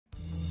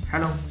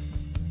Hello,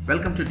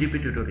 welcome to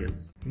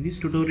dptutorials. In this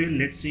tutorial,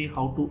 let's see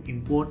how to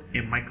import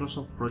a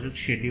Microsoft project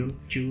schedule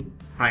to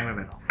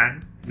Primavera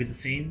and with the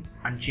same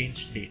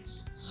unchanged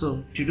dates.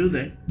 So to do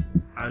that,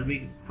 I'll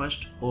be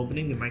first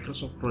opening the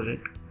Microsoft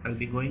project. I'll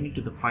be going into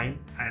the file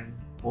and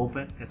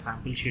open a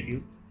sample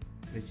schedule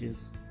which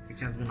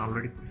has been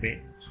already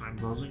prepared. So I'm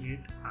browsing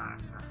it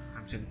and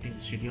I'm selecting the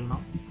schedule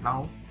now.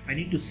 Now I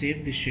need to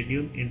save the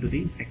schedule into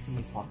the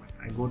XML format.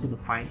 I go to the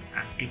file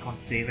and click on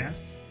save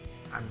as,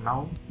 and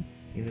now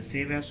in the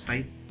save as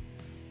type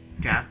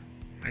tab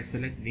I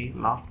select the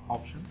last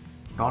option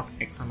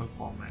 .xml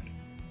format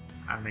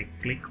and I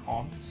click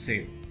on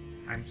save.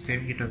 I'm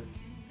saving it as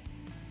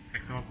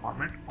XML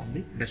format on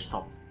the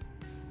desktop.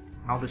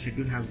 Now the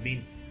schedule has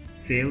been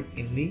saved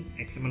in the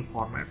XML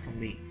format from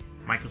the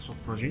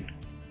Microsoft project.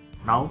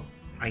 Now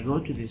I go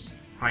to this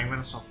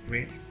Primavera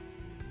software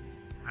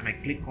and I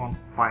click on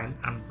file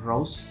and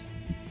browse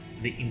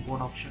the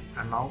import option,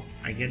 and now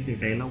I get the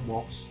dialog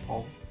box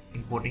of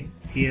importing.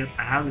 Here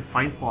I have the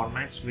 5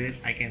 formats where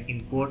I can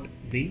import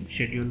the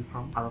schedule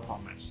from other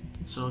formats.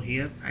 So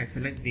here I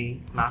select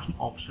the last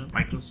option,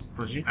 Microsoft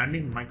project, and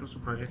in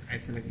Microsoft project I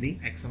select the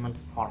XML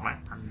format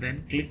and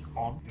then click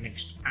on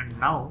next. And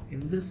now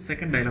in this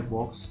second dialog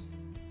box,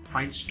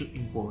 files to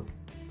import,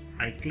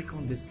 I click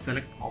on this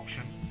select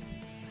option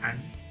and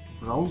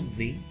browse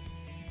the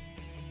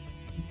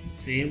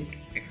saved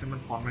XML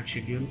format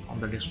schedule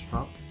on the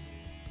desktop,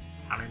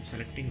 and I'm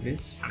selecting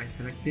this and I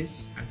select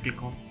this and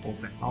click on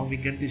open. Now we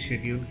get the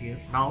schedule here.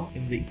 Now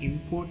in the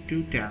import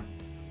to tab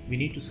we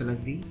need to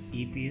select the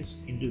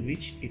EPS into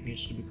which it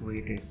needs to be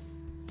created.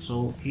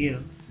 So here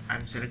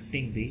I'm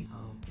selecting the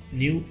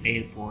new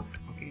airport.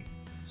 Okay,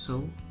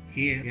 so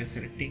here we are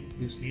selecting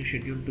this new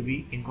schedule to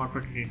be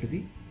incorporated into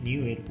the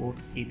new airport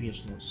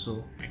EPS node.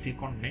 So I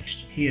click on next.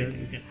 Here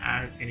you can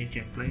add any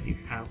template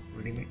if you have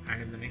ready-made,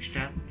 and in the next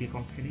tab click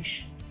on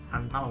finish,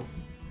 and now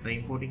the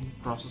importing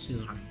process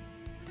is running.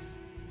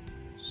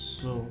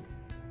 So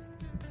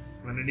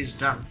when it is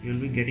done, you will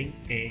be getting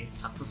a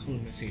successful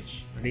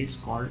message that is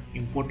called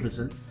import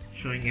result,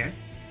 showing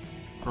as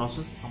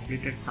process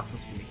completed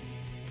successfully.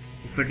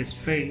 If it is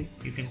failed,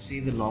 you can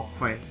see the log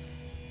file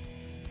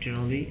to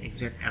know the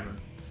exact error.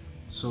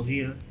 So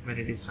here when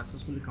it is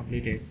successfully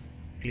completed,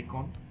 click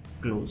on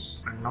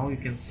close, and now you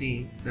can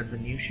see that the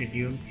new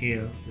schedule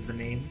here with the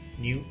name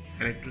new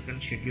electrical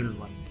schedule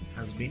 1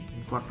 has been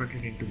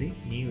incorporated into the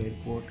new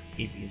airport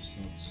EPS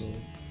node. So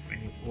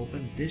when you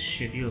open this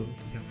schedule,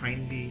 you can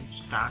find the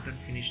start and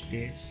finish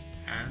dates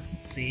as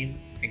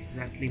same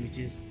exactly which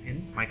is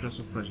in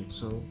Microsoft project.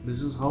 So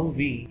this is how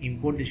we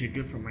import the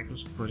schedule from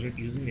Microsoft project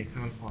using the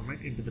XML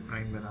format into the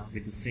Primavera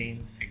with the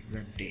same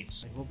exact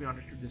dates. I hope you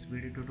understood this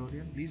video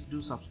tutorial. Please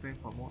do subscribe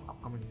for more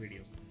upcoming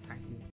videos. Thank you.